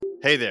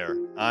Hey there,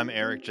 I'm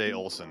Eric J.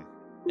 Olson.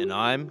 And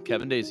I'm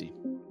Kevin Daisy.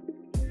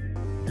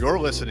 You're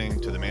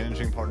listening to the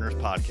Managing Partners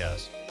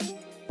Podcast,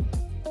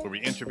 where we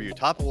interview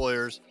top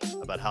lawyers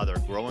about how they're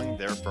growing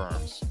their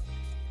firms.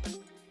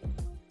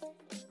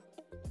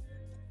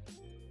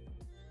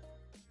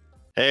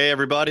 Hey,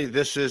 everybody,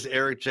 this is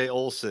Eric J.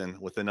 Olson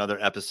with another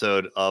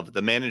episode of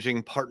the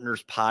Managing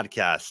Partners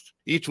Podcast.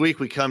 Each week,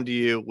 we come to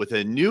you with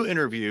a new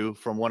interview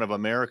from one of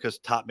America's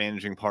top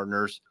managing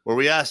partners, where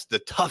we ask the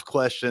tough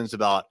questions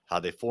about how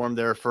they form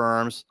their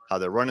firms, how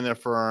they're running their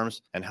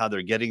firms, and how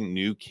they're getting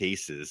new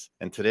cases.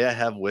 And today I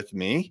have with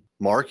me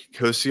Mark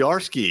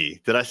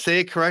Kosieradzki. Did I say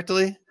it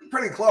correctly?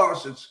 Pretty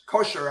close. It's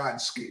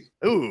Kosieradzki.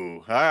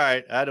 Ooh, all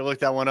right. I had to look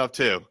that one up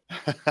too.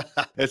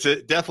 It's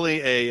definitely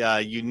a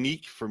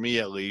unique, for me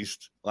at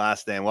least,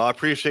 last name. Well, I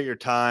appreciate your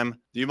time.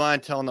 Do you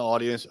mind telling the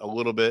audience a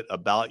little bit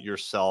about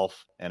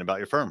yourself and about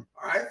your firm?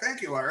 All right.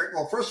 Thank you, Eric.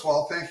 Well, first of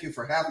all, thank you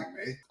for having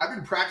me. I've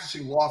been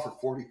practicing law for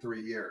 43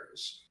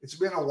 years. It's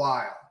been a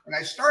while. And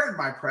I started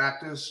my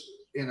practice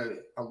in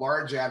a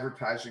large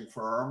advertising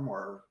firm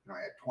where I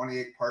had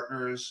 28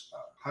 partners,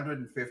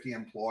 150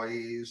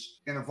 employees,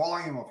 in a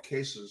volume of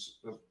cases,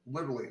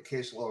 literally a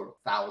caseload of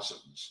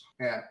thousands.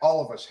 And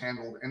all of us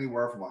handled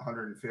anywhere from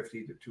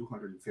 150 to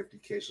 250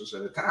 cases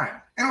at a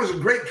time. And it was a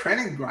great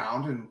training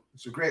ground and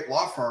it's a great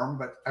law firm,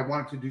 but I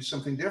wanted to do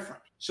something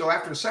different. So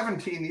after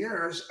 17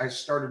 years, I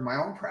started my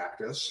own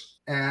practice,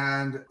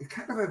 and it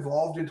kind of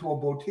evolved into a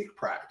boutique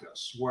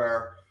practice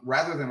where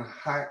rather than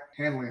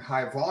handling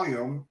high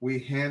volume, we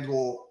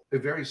handle a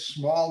very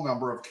small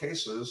number of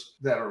cases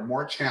that are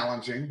more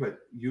challenging, but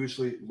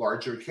usually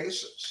larger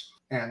cases.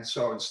 And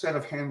so instead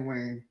of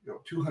handling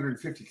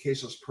 250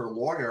 cases per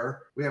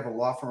lawyer, we have a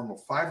law firm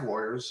of 5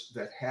 lawyers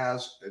that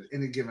has at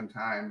any given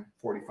time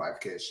 45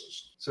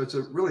 cases. So it's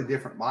a really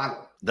different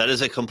model. That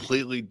is a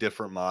completely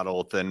different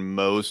model than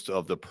most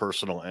of the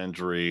personal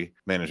injury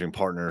managing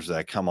partners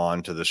that come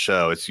on to the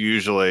show. It's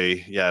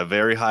usually,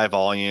 very high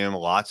volume,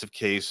 lots of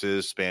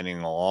cases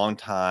spanning a long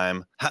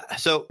time.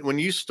 So when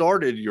you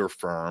started your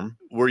firm,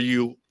 were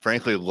you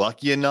frankly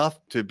lucky enough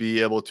to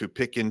be able to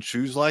pick and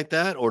choose like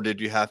that? Or did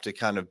you have to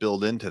kind of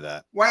build into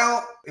that?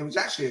 Well, it was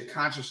actually a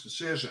conscious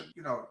decision,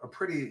 a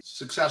pretty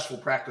successful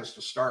practice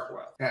to start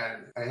with.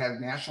 And I had a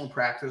national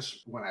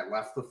practice when I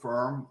left the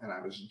firm, and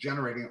I was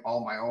generating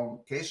all my own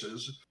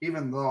cases.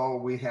 Even though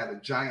we had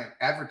a giant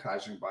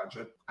advertising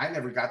budget, I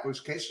never got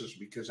those cases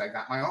because I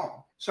got my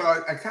own. So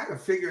I kind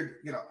of figured,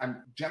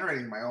 I'm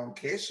generating my own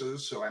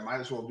cases, so I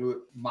might as well do it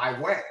my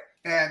way.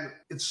 And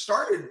it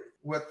started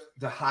with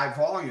the high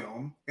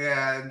volume.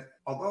 And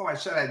although I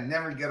said I'd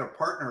never get a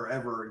partner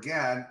ever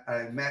again,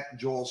 I met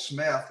Joel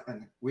Smith,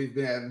 and we've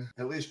been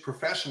at least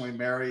professionally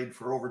married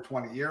for over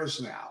 20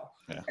 years now.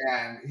 Yeah.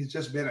 And he's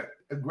just been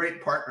a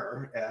great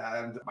partner.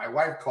 And my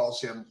wife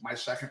calls him my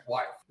second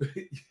wife,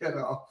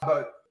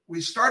 But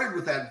we started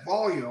with that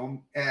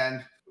volume,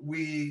 and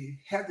we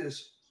had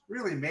this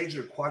really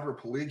major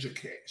quadriplegia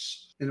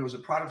case. And it was a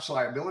products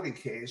liability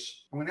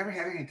case. And we never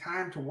had any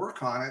time to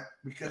work on it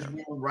because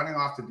we were running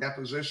off to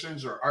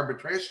depositions or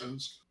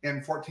arbitrations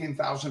in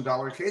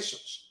 $14,000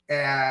 cases.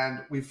 And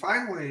we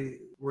finally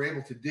were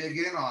able to dig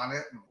in on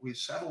it, and we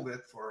settled it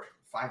for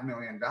 $5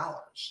 million.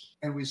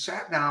 And we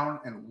sat down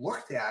and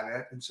looked at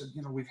it and said,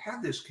 we've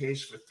had this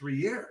case for 3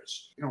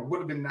 years. It would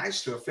have been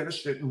nice to have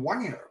finished it in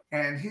 1 year.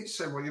 And he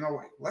said,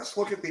 well, let's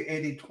look at the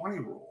 80-20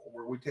 rule,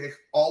 where we take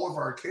all of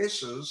our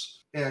cases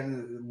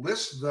and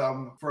list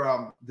them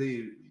from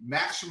the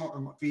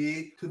maximum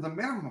fee to the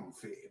minimum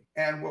fee.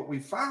 And what we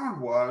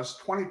found was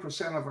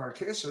 20% of our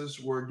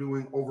cases were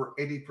doing over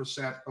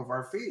 80% of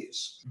our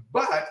fees.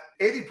 But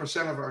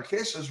 80% of our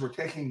cases were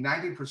taking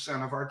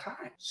 90% of our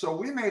time. So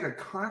we made a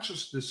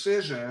conscious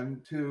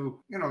decision to,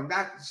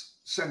 not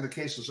send the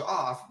cases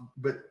off,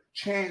 but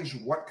change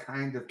what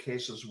kind of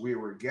cases we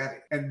were getting.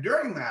 And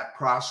during that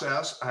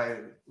process, I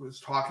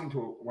was talking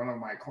to one of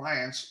my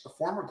clients, a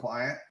former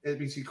client,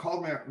 because he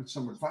called me up with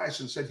some advice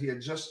and said he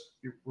had just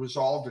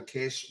resolved a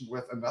case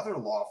with another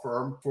law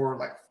firm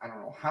for I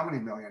don't know how many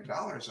 $1 million.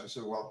 I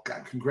said, well,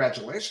 God,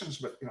 congratulations,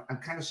 but I'm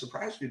kind of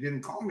surprised you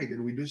didn't call me.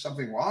 Did we do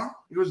something wrong?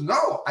 He goes,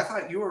 no, I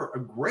thought you were a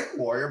great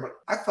lawyer, but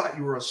I thought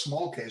you were a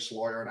small case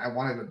lawyer and I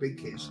wanted a big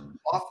case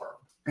law firm.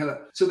 And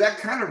so that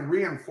kind of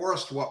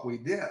reinforced what we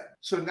did.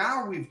 So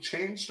now we've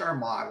changed our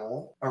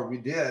model, or we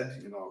did,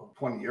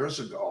 20 years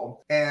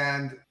ago.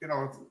 And,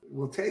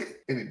 we'll take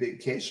any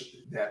big case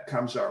that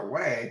comes our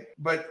way.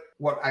 But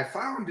what I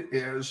found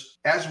is,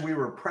 as we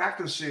were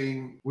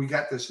practicing, we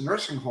got this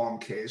nursing home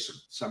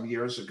case some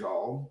years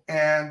ago,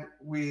 and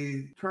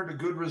we turned a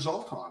good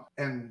result on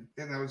it. And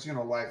it was,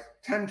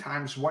 10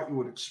 times what you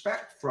would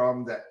expect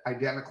from that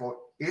identical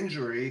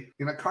injury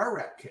in a car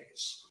wreck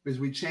case, because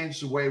we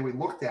changed the way we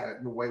looked at it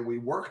and the way we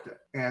worked it.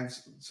 And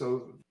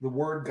so the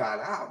word got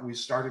out. We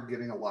started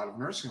getting a lot of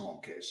nursing home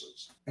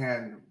cases.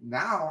 And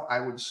now I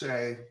would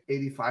say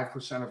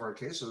 85% of our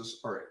cases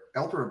are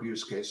elder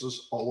abuse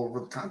cases all over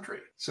the country.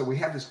 So we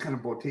have this kind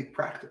of boutique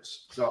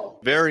practice. So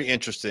very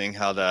interesting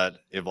how that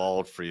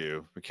evolved for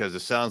you, because it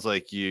sounds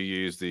like you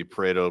use the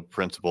Pareto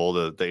principle,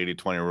 the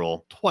 80-20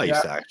 rule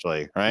twice,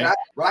 actually, right? Yeah,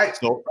 right.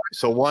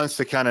 So once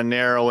to kind of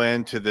narrow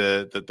into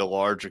the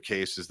larger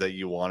cases that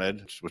you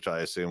wanted, which I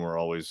assume were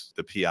always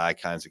the PI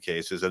kinds of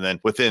cases. And then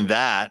within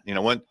that,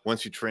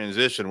 once you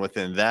transition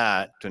within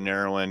that to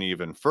narrow in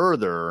even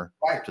further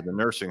to the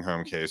nursing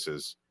home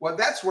cases. Well,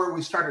 that's where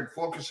we started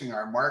focusing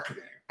our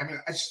marketing. I mean,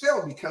 I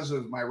still, because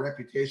of my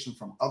reputation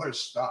from other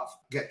stuff,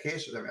 get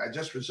cases. I mean, I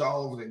just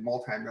resolved a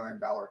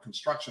multi-million-dollar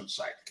construction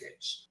site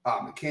case.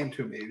 It came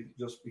to me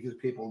just because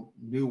people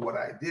knew what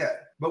I did.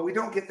 But we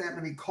don't get that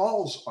many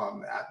calls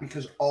on that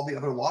because all the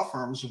other law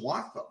firms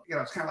want them.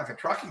 It's kind of like a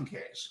trucking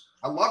case.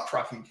 I love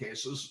trucking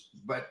cases,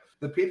 but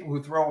the people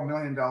who throw $1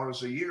 million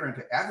a year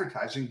into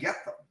advertising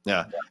get them.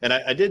 Yeah. And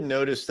I did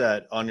notice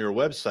that on your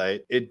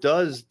website, it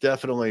does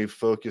definitely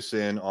focus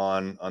in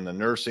on the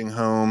nursing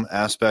home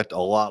aspect a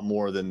lot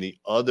more than the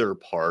other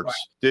parts.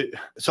 Right.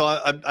 So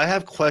I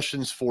have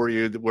questions for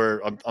you where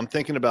I'm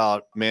thinking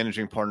about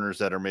managing partners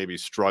that are maybe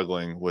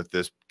struggling with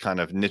this kind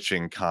of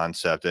niching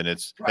concept. And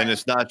it's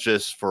not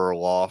just for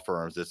law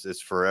firms,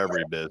 it's for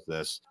every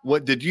business.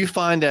 What did you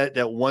find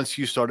that once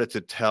you started to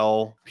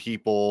tell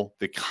people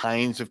the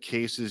kinds of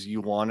cases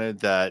you wanted,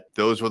 that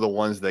those were the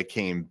ones that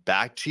came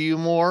back to you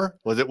more?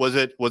 Was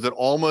it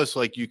almost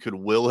like you could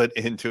will it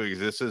into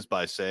existence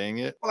by saying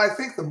it? Well, I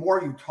think the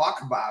more you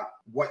talk about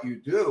what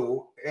you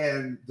do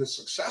and the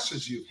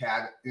successes you've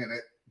had in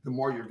it, the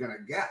more you're going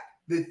to get.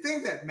 The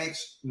thing that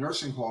makes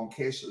nursing home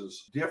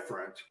cases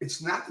different,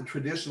 it's not the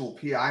traditional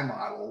PI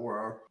model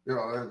where,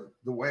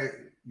 the way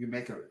you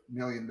make $1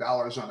 million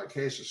on a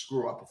case is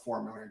screw up a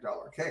 $4 million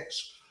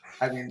case.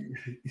 I mean,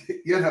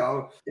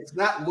 it's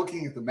not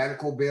looking at the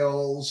medical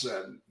bills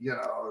and,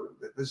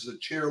 this is a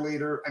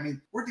cheerleader. I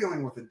mean, we're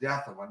dealing with the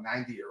death of a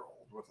 90-year-old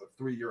with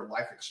a 3-year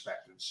life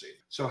expectancy.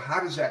 So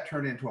how does that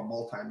turn into a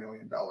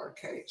multi-million-dollar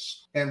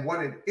case? And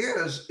what it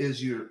is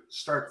you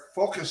start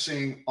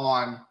focusing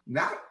on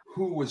not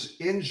who was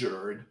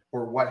injured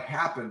or what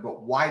happened,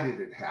 but why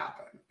did it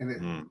happen?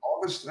 And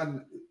all of a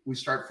sudden, we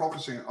start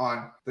focusing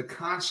on the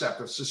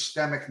concept of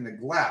systemic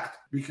neglect,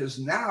 because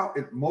now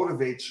it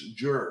motivates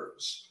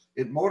jurors.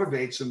 It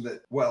motivates them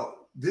that,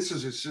 this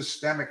is a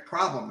systemic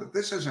problem, that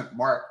this isn't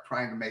Mark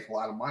trying to make a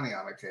lot of money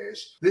on a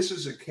case. This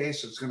is a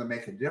case that's going to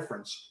make a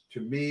difference to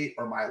me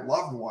or my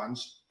loved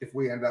ones if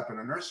we end up in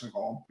a nursing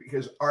home,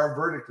 because our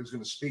verdict is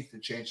going to speak to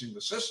changing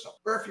the system.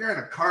 Or if you're in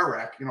a car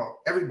wreck,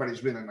 everybody's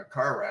been in a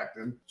car wreck.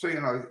 And so,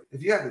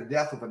 if you have the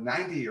death of a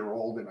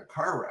 90-year-old in a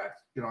car wreck,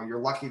 you're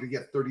lucky to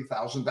get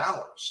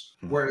 $30,000.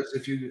 Whereas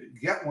if you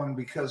get one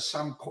because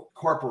some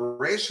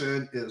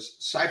corporation is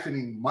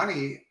siphoning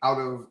money out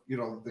of,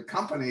 the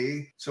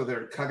company, so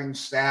they're cutting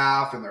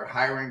staff and they're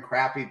hiring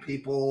crappy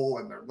people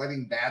and they're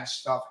letting bad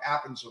stuff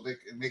happen so they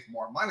can make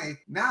more money.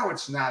 Now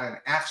it's not an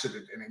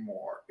accident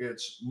anymore.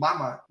 It's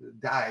mama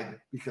died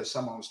because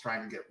someone was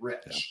trying to get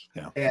rich.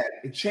 Yeah. And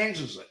it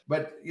changes it.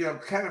 But,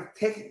 kind of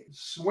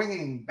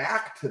swinging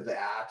back to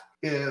that,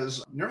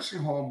 is nursing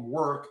home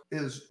work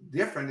is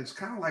different. It's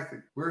kind of like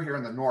we're here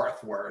in the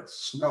north where it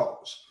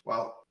snows.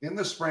 Well, in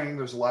the spring,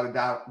 there's a lot of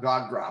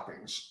dog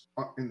droppings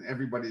in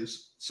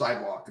everybody's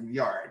sidewalk and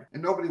yard,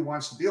 and nobody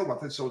wants to deal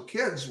with it. So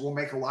kids will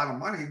make a lot of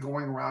money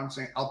going around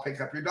saying, I'll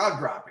pick up your dog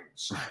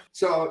droppings.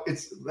 So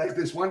it's like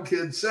this one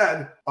kid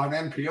said on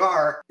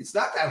NPR, it's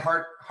not that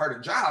hard a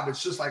job.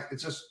 It's just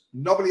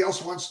nobody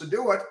else wants to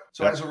do it.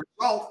 So as a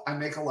result, I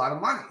make a lot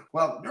of money.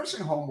 Well,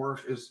 nursing home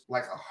work is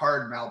like a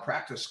hard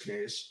malpractice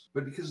case,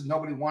 but because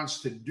nobody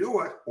wants to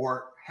do it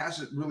or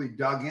hasn't really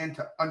dug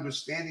into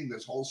understanding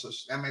this whole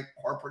systemic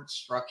corporate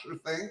structure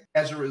thing,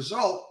 as a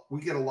result,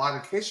 we get a lot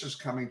of cases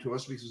coming to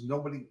us because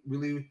nobody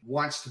really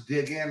wants to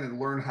dig in and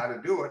learn how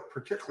to do it,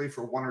 particularly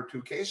for 1 or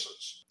 2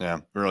 cases. Yeah,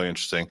 really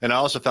interesting. And I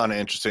also found it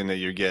interesting that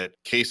you get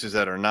cases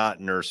that are not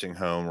nursing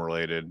home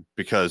related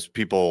because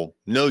people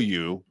know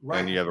you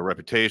and you have a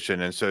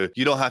reputation. And so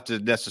you don't have to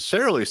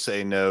necessarily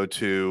say no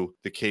to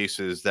the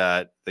cases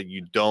that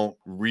you don't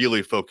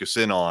really focus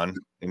in on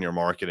in your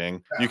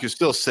marketing. You can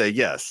still say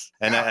yes.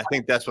 And I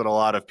think that's what a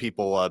lot of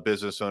people,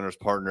 business owners,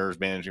 partners,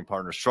 managing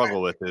partners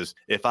struggle with is,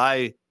 if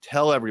I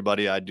tell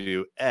everybody I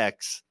do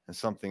X and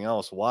something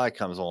else, Y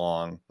comes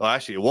along, well,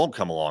 actually it won't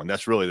come along.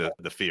 That's really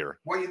the fear.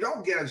 Well, you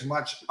don't get as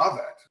much of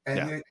it.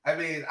 And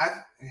I've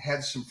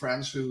had some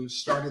friends who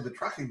started the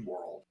trucking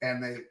world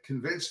and they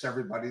convinced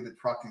everybody that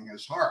trucking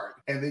is hard.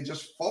 And they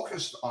just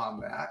focused on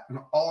that. And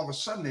all of a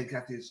sudden they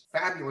got these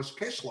fabulous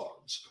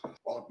caseloads.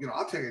 Well,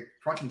 I'll take a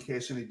trucking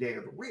case any day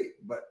of the week,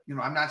 but,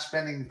 I'm not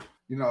spending,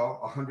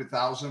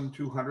 100,000,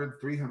 200,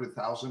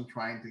 300,000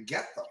 trying to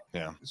get them.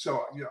 Yeah.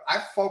 So,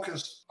 I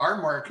focused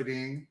our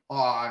marketing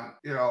on,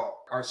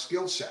 our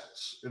skill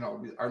sets,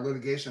 our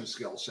litigation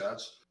skill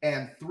sets.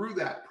 And through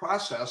that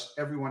process,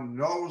 everyone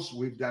knows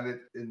we've done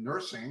it in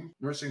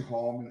nursing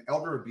home, and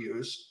elder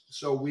abuse.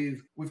 So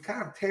we've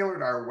kind of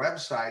tailored our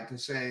website to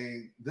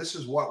saying, this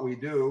is what we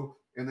do.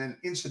 And then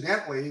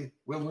incidentally,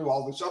 we'll do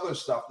all this other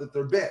stuff that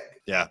they're big.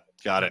 Yeah,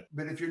 got it.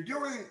 But if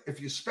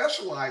you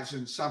specialize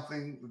in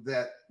something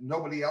that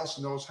nobody else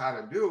knows how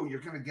to do, you're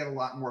going to get a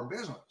lot more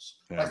business.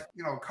 Yeah. Like,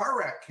 a car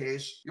wreck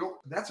case,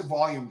 that's a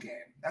volume game.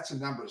 That's a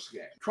numbers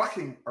game.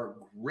 Trucking are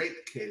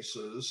great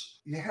cases.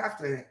 You have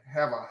to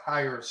have a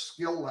higher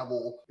skill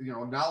level,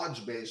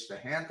 knowledge base to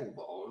handle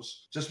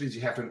those. Just means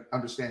you have to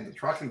understand the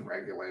trucking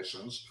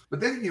regulations. But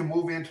then you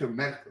move into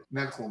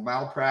medical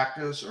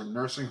malpractice or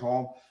nursing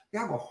home. You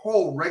have a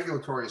whole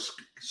regulatory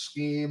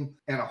scheme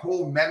and a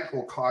whole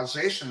medical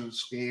causation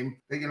scheme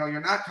that,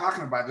 you're not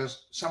talking about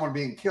just someone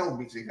being killed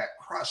because he got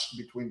crushed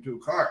between two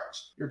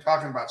cars. You're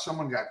talking about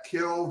someone got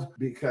killed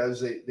because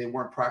they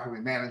weren't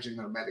properly managing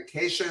their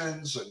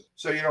medications. And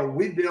so,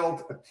 we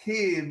built a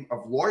team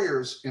of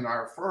lawyers in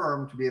our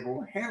firm to be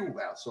able to handle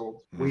that.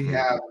 So we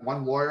have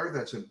one lawyer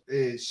that's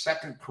a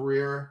second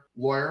career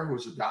lawyer who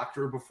was a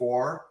doctor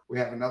before. We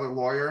have another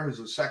lawyer who's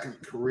a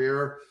second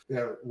career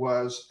that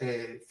was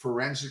a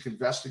forensic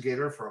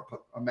investigator for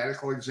a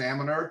medical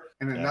examiner,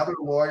 and another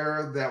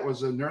lawyer that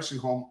was a nursing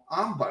home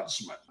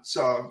ombudsman.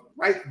 So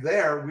right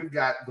there, we've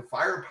got the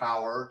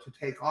firepower to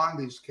take on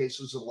these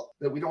cases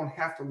that we don't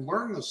have to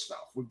learn this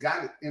stuff. We've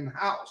got it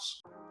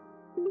in-house.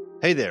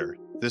 Hey there,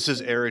 this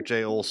is Eric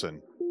J.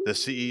 Olson, the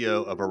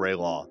CEO of Array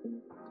Law.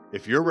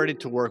 If you're ready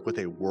to work with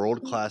a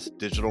world-class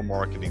digital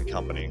marketing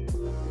company,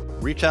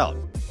 reach out.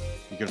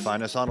 You can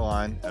find us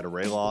online at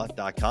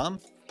arraylaw.com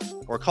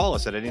or call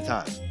us at any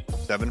time,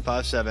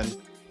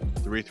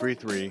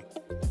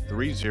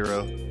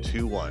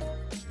 757-333-3021.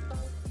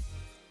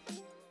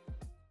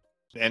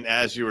 And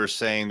as you were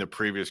saying, the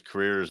previous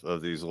careers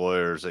of these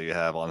lawyers that you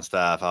have on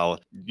staff, how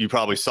you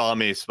probably saw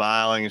me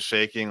smiling and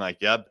shaking like,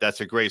 yep,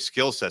 that's a great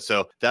skill set.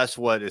 So that's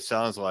what it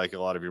sounds like a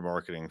lot of your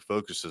marketing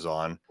focuses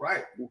on.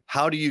 Right.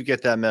 How do you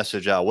get that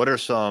message out? What are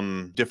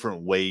some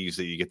different ways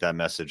that you get that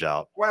message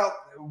out? Well,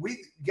 we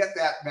get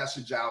that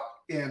message out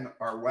in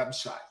our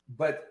website.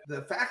 But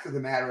the fact of the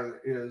matter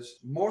is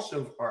most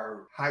of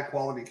our high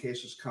quality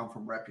cases come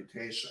from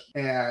reputation.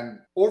 And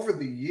over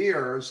the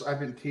years, I've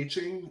been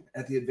teaching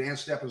at the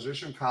Advanced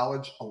Deposition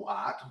College a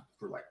lot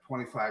for like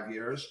 25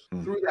 years.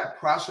 Through that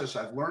process,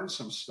 I've learned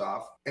some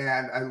stuff,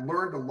 and I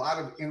learned a lot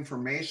of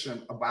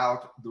information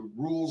about the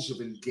rules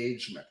of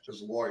engagement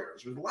as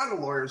lawyers. There's a lot of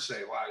lawyers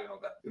say, well,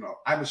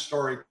 I'm a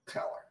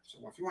storyteller. So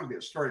if you want to be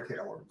a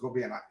storyteller, go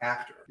be an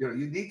actor. You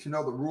need to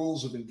know the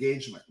rules of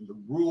engagement and the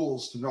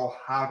rules to know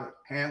how to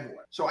handle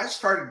it. So I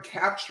started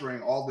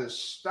capturing all this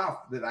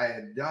stuff that I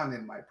had done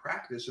in my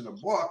practice in a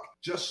book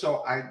just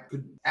so I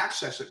could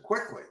access it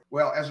quickly.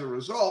 Well, as a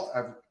result,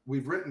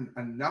 we've written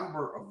a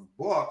number of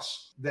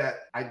books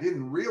that I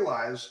didn't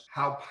realize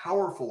how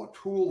powerful a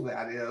tool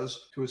that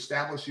is to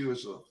establish you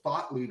as a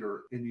thought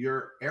leader in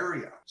your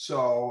area.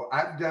 So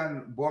I've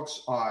done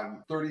books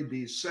on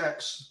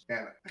 30B6,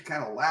 and I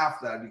kind of laugh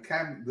that I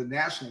became the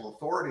national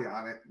authority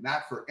on it,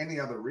 not for any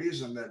other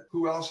reason that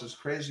who else is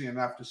crazy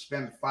enough to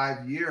spend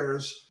 5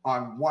 years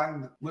on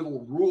one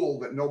little rule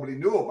that nobody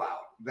knew about,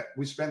 that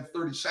we spent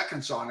 30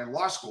 seconds on in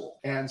law school.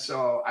 And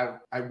so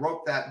I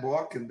wrote that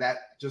book, and that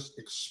just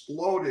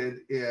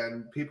exploded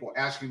in people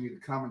asking me to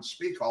come and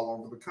speak all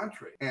over the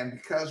country. And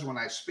because when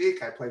I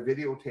speak, I play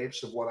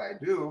videotapes of what I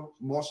do,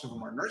 most of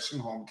them are nursing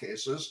home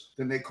cases,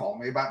 then they call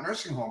me about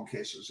nursing home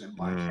cases in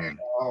Montana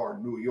or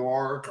New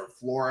York or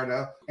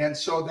Florida. And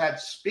so that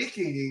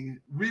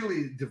speaking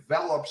really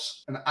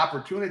develops an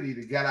opportunity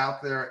to get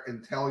out there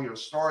and tell your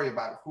story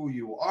about who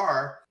you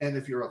are. And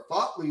if you're a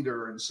thought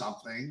leader in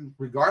something,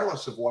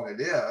 regardless of what it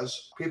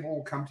is, people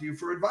will come to you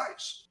for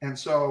advice. And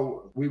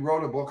so we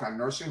wrote a book on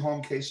nursing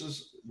home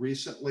cases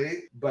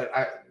recently, but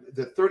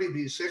the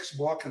 30B6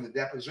 book and the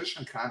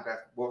deposition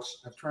conduct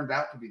books have turned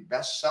out to be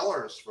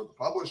bestsellers for the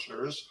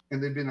publishers,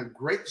 and they've been a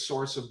great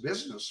source of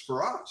business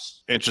for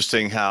us.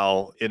 Interesting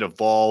how it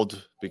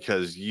evolved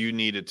because you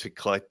needed to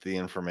collect the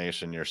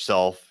information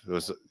yourself.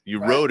 You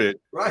wrote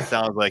it, it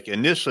sounds like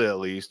initially at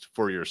least,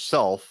 for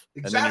yourself.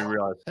 Exactly. And then you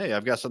realized, hey,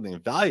 I've got something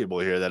valuable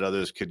here that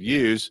others could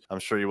use. I'm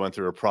sure you went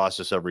through a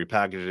process of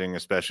repackaging,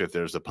 especially if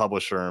there's a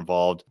publisher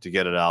involved to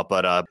get it out.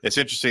 But it's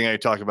interesting how you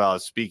talk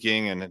about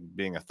speaking and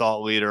being a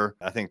thought leader.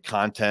 I think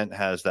content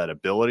has that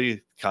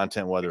ability.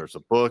 Content, whether it's a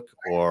book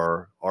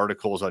or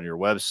articles on your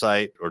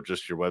website or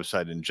just your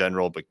website in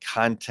general, but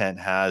content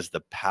has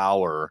the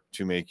power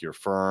to make your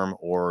firm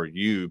or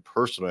you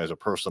personally as a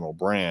personal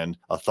brand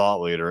a thought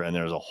leader, and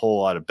there's a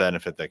whole lot of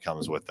benefit that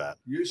comes with that.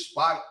 You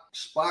spot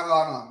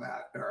on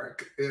that,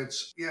 Eric.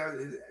 It's,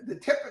 the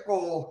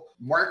typical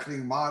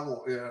marketing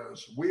model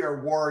is we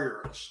are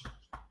warriors.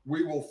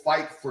 We will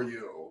fight for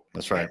you.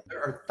 That's right. And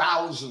there are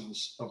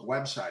thousands of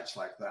websites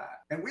like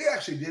that. And we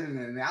actually did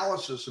an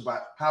analysis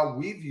about how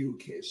we view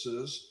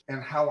cases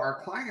and how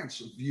our clients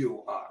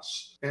view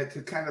us, and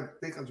to kind of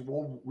think of,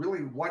 well,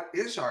 really, what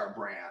is our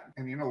brand?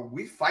 And,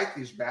 we fight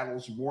these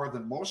battles more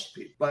than most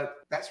people, but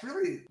that's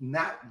really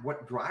not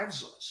what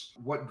drives us.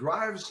 What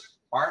drives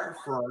our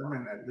firm,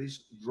 and at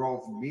least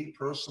drove me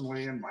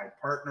personally and my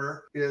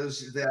partner,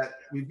 is that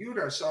we viewed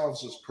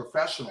ourselves as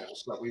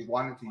professionals, that we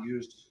wanted to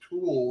use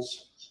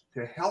tools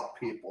to help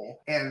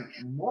people. And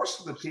most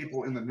of the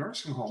people in the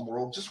nursing home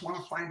world just want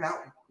to find out,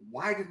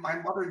 why did my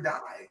mother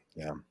die?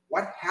 Yeah.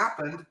 What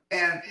happened,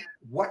 and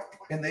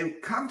they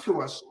come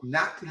to us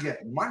not to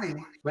get money,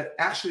 but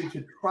actually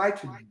to try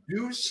to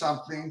do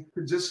something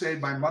to just say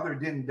my mother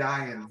didn't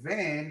die in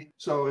vain.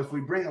 So if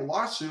we bring a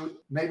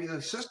lawsuit, maybe the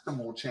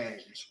system will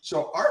change.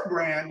 So our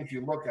brand, if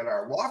you look at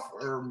our law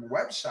firm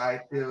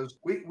website, is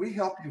we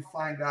help you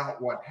find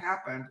out what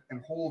happened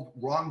and hold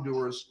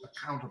wrongdoers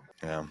accountable.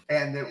 Yeah.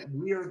 And that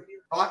we are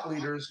thought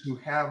leaders who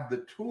have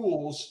the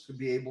tools to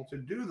be able to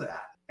do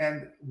that.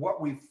 And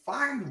what we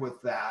find with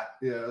that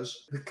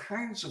is the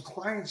kinds of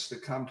clients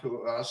that come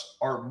to us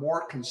are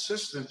more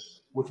consistent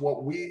with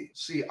what we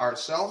see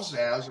ourselves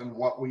as and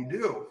what we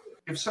do.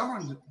 If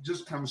someone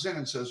just comes in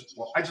and says,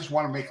 well, I just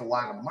want to make a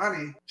lot of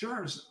money,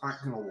 jurors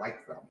aren't going to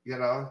like them.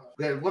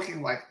 They're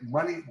looking like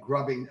money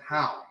grubbing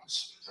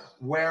hounds.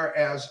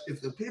 Whereas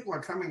if the people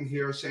are coming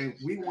here saying,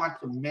 we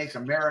want to make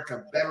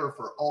America better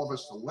for all of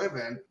us to live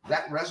in,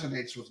 that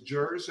resonates with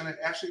jurors, and it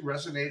actually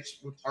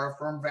resonates with our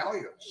firm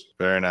values.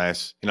 Very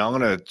nice. I'm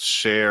going to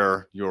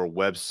share your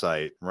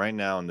website right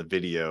now in the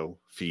video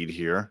feed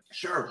here.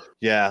 Sure.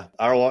 Yeah.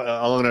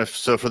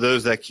 So for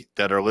those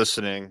that are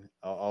listening,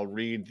 I'll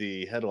read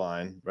the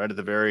headline right at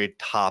the very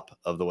top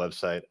of the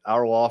website.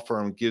 Our law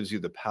firm gives you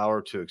the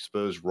power to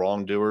expose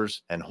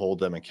wrongdoers and hold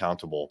them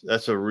accountable.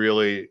 That's a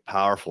really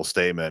powerful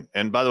statement.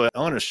 And by the way, I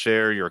want to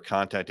share your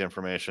contact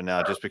information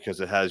now, just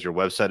because it has your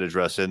website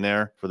address in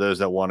there for those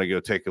that want to go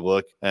take a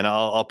look. And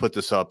I'll put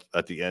this up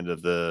at the end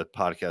of the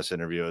podcast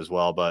interview as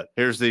well. But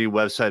here's the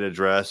website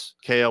address: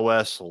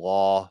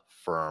 koslawfirm.com.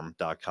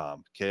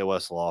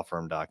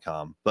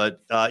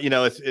 But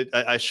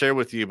I shared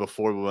with you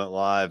before we went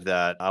live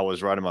that I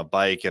was riding my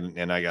bike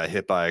and I got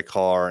hit by a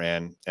car,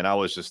 and I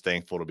was just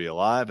thankful to be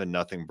alive and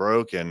nothing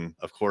broke. And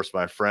of course,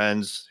 my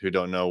friends who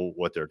don't know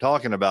what they're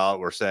talking about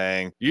were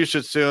saying, you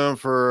should sue him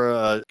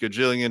for $1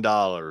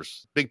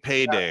 gajillion, big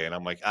payday. And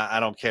I'm like, I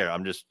don't care.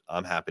 I'm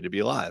happy to be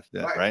alive.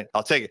 Yeah, right.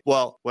 I'll take it.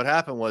 Well, what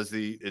happened was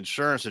the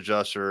insurance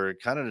adjuster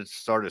kind of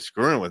started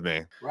screwing with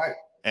me. Right.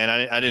 And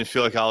I didn't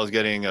feel like I was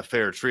getting a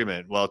fair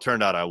treatment. Well, it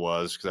turned out I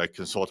was, because I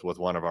consulted with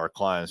one of our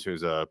clients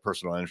who's a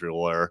personal injury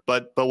lawyer.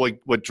 But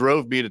what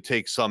drove me to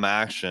take some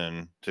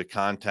action to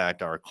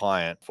contact our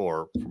client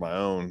for my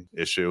own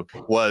issue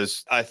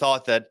was I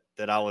thought that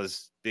I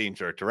was being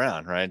jerked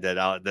around, right?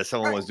 That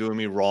someone was doing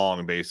me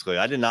wrong, basically.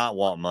 I did not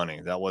want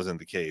money. That wasn't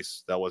the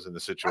case. That wasn't the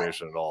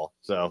situation at all.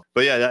 So,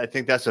 but yeah, I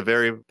think that's a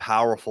very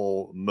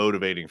powerful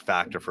motivating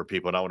factor for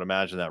people. And I would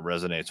imagine that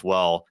resonates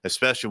well,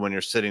 especially when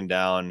you're sitting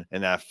down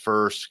in that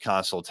first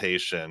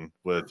consultation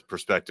with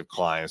prospective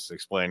clients,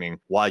 explaining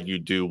why you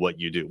do what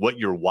you do, what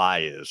your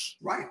why is.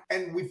 Right.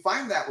 And we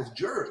find that with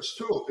jurors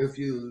too. If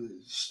you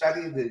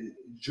study the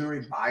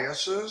jury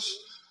biases,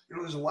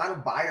 there's a lot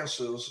of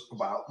biases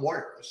about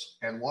lawyers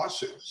and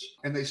lawsuits,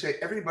 and they say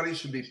everybody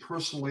should be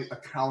personally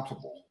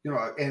accountable,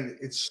 and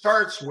it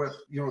starts with,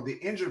 the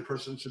injured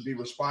person should be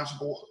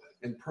responsible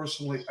and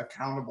personally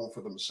accountable for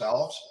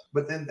themselves.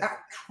 But then that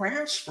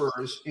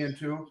transfers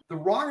into the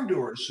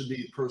wrongdoers should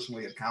be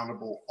personally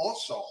accountable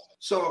also.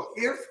 So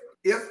if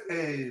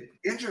a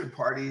injured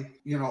party,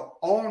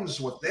 owns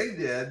what they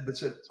did, but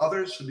said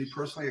others should be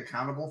personally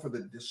accountable for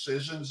the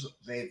decisions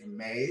they've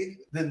made,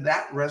 then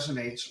that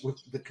resonates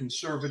with the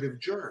conservative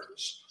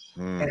jurors.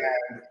 And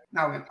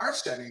now in our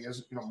setting,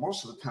 is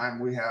most of the time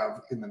we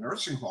have in the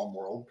nursing home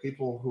world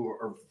people who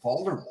are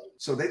vulnerable,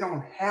 so they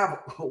don't have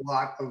a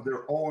lot of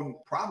their own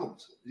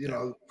problems,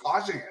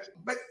 causing it.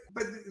 But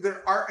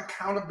there are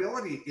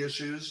accountability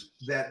issues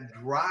that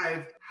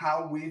drive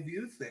how we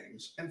view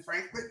things. And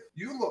frankly,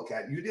 you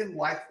didn't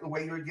like the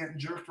way you were getting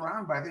jerked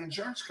around by the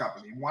insurance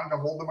company. You wanted to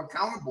hold them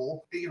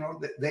accountable.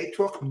 They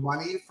took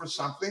money for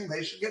something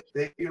they should get.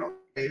 They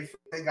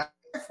got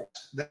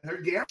that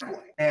they're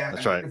gambling. And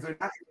that's right. If they're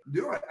not going to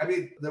do it, I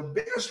mean, the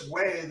biggest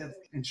way that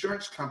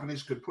insurance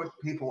companies could put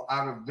people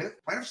out of business,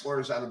 plaintiffs'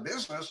 lawyers out of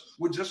business,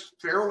 would just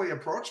fairly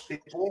approach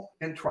people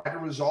and try to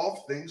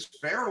resolve things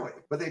fairly.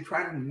 But they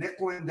try to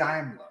nickel and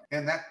dime them,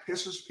 and that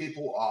pisses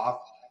people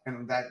off.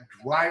 And that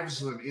drives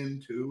them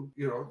into,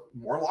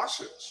 more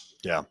lawsuits.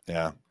 Yeah,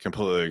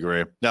 completely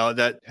agree. Now,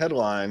 that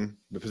headline,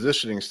 the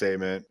positioning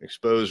statement,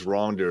 expose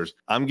wrongdoers,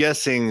 I'm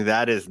guessing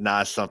that is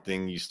not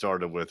something you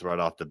started with right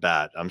off the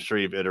bat. I'm sure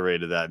you've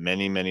iterated that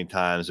many, many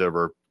times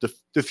over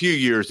the few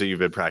years that you've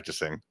been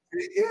practicing.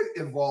 It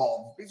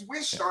evolved because we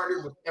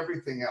started with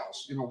everything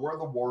else. We're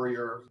the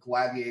warrior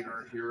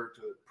gladiator here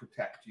to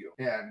protect you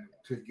and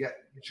to get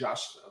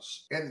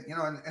justice. And,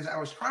 and as I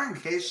was trying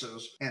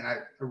cases and I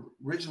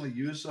originally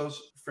used those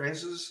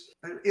phrases,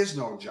 there is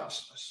no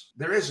justice.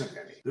 There isn't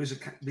any.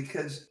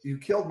 Because you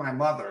killed my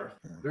mother,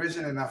 there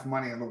isn't enough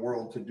money in the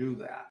world to do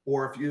that.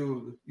 Or if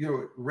you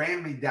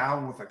ran me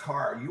down with a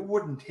car, you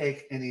wouldn't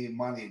take any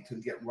money to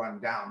get run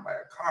down by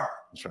a car.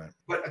 That's right.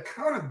 But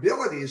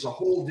accountability is a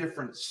whole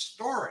different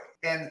story.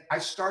 And I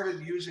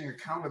started using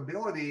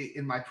accountability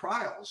in my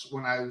trials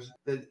when I was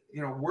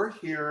we're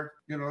here,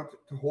 to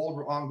hold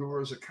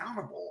wrongdoers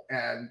accountable.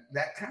 And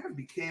that kind of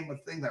became a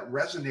thing that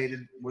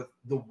resonated with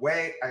the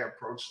way I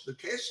approached the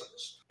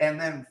cases.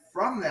 And then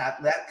from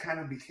that kind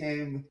of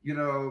became,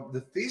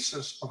 the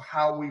thesis of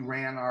how we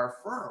ran our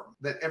firm,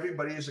 that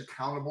everybody is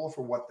accountable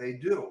for what they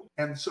do.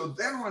 And so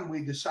then when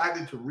we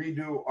decided to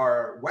redo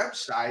our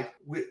website,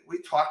 we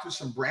talked to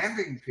some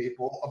branding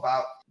people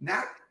about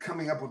not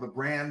coming up with a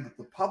brand that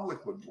the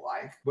public would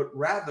like, but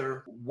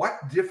rather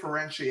what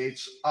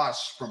differentiates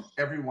us from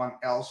everyone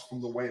else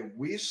from the way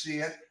we see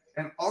it,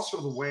 and also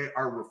the way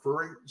our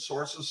referring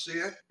sources see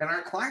it and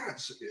our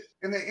clients see it.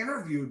 And they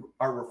interviewed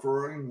our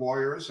referring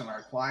lawyers and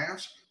our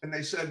clients, and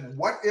they said,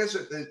 what is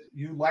it that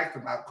you liked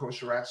about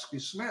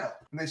Kosieradzki Smith?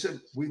 And they said,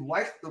 we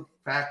liked the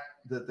fact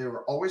that they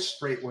were always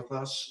straight with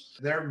us.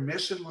 Their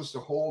mission was to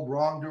hold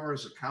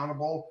wrongdoers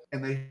accountable,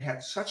 and they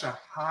had such a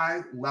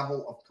high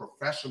level of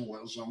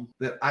professionalism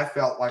that I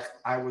felt like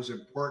I was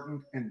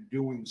important in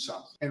doing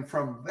something. And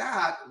from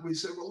that, we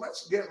said, well,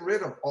 let's get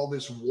rid of all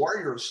this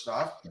warrior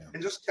stuff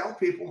and just tell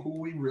people who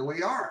we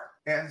really are.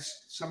 And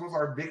some of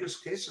our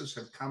biggest cases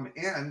have come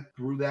in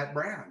through that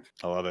brand.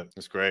 I love it.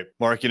 That's great.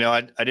 Mark,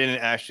 I didn't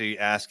actually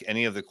ask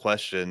any of the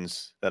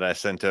questions that I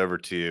sent over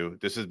to you.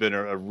 This has been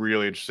a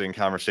really interesting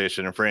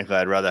conversation. And frankly,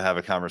 I'd rather have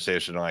a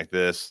conversation like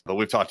this. But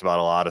we've talked about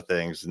a lot of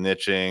things: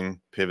 niching,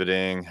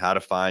 pivoting, how to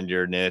find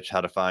your niche,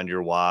 how to find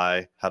your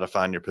why, how to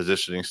find your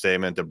positioning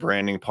statement. The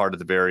branding part at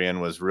the very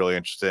end was really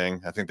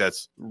interesting. I think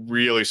that's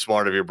really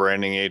smart of your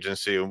branding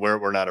agency.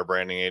 We're not a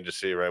branding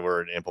agency, right?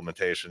 We're an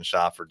implementation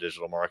shop for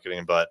digital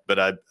marketing. But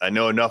I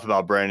know enough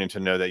about branding to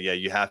know that,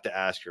 you have to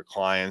ask your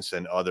clients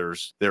and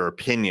others their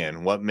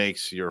opinion. What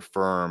makes your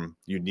firm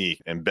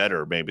unique and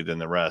better maybe than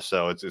the rest?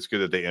 So it's good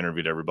that they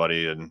interviewed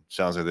everybody, and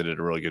sounds like they did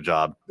a really good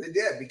job. They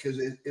did, because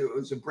it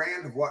was a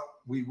brand of what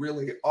we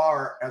really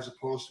are, as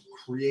opposed to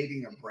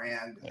creating a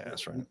brand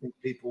that's right. we think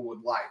people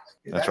would like.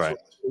 That's right.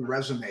 What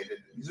resonated.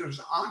 It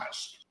was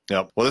honest.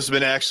 Yep. Well, this has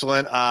been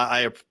excellent. I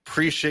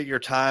appreciate your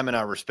time and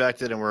I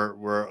respect it. And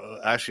we're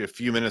actually a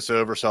few minutes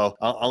over, so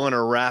I'm going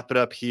to wrap it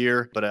up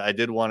here. But I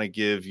did want to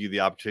give you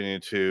the opportunity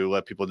to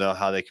let people know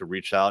how they could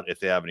reach out if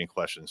they have any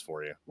questions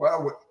for you.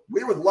 Well,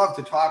 we would love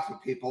to talk to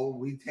people.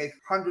 We take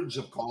hundreds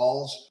of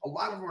calls. A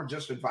lot of them are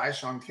just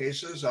advice on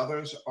cases.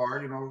 Others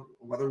are,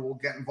 whether we'll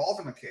get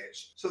involved in a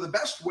case. So the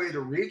best way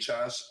to reach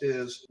us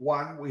is,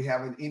 one, we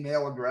have an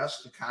email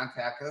address to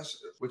contact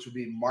us, which would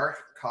be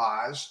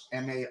markkos,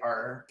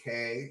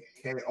 MARKKOS,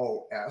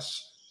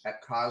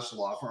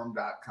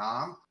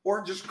 @koslawfirm.com,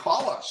 or just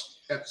call us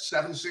at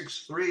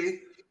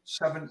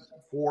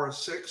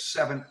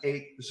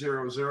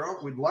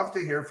 763-746-7800. We'd love to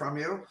hear from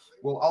you.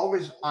 We'll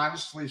always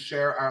honestly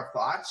share our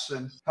thoughts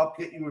and help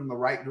get you in the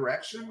right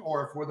direction,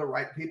 or if we're the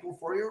right people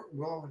for you,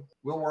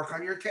 we'll work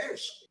on your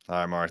case. All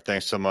right, Mark,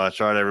 thanks so much.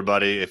 All right,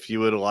 everybody, if you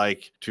would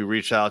like to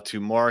reach out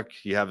to Mark,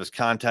 you have his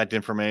contact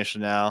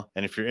information now.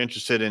 And if you're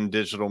interested in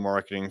digital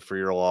marketing for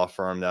your law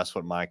firm, that's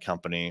what my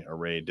company,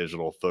 Array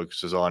Digital,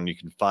 focuses on. You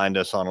can find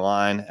us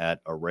online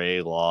at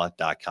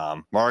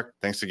arraylaw.com. Mark,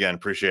 thanks again.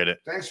 Appreciate it.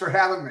 Thanks for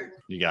having me.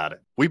 You got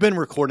it. We've been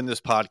recording this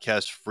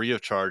podcast free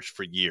of charge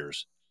for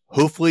years.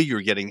 Hopefully,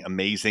 you're getting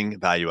amazing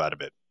value out of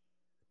it.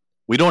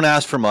 We don't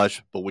ask for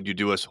much, but would you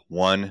do us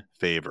one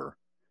favor?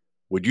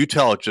 Would you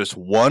tell just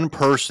one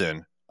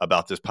person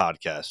about this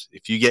podcast?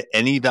 If you get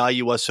any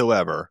value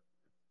whatsoever,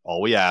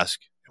 all we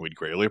ask, and we'd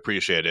greatly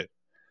appreciate it,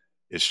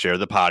 is share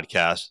the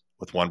podcast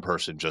with one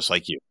person just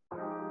like you.